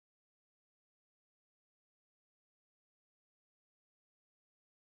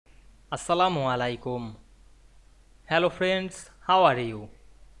Assalamu Walaikum. Hello friends, how are you?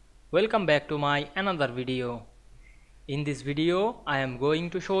 Welcome back to my another video. In this video, I am going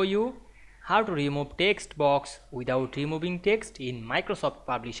to show you how to remove text box without removing text in Microsoft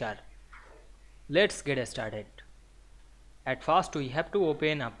Publisher. Let's get started. At first, we have to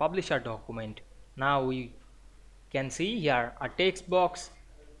open a Publisher document. Now we can see here a text box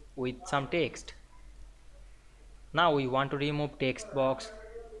with some text. Now we want to remove text box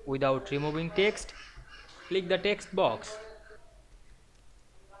without removing text. Click the text box.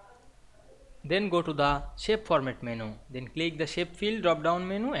 Then go to the shape format menu. Then click the shape fill drop down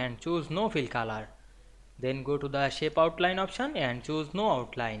menu and choose no fill color. Then go to the shape outline option and choose no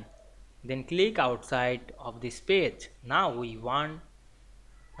outline. Then click outside of this page. Now we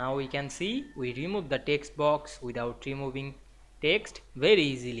can see we remove the text box without removing text very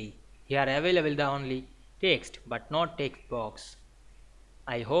easily. Here available the only text but not text box.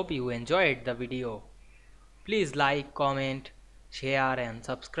 I hope you enjoyed the video. Please like, comment, share and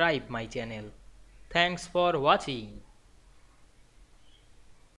subscribe my channel. Thanks for watching.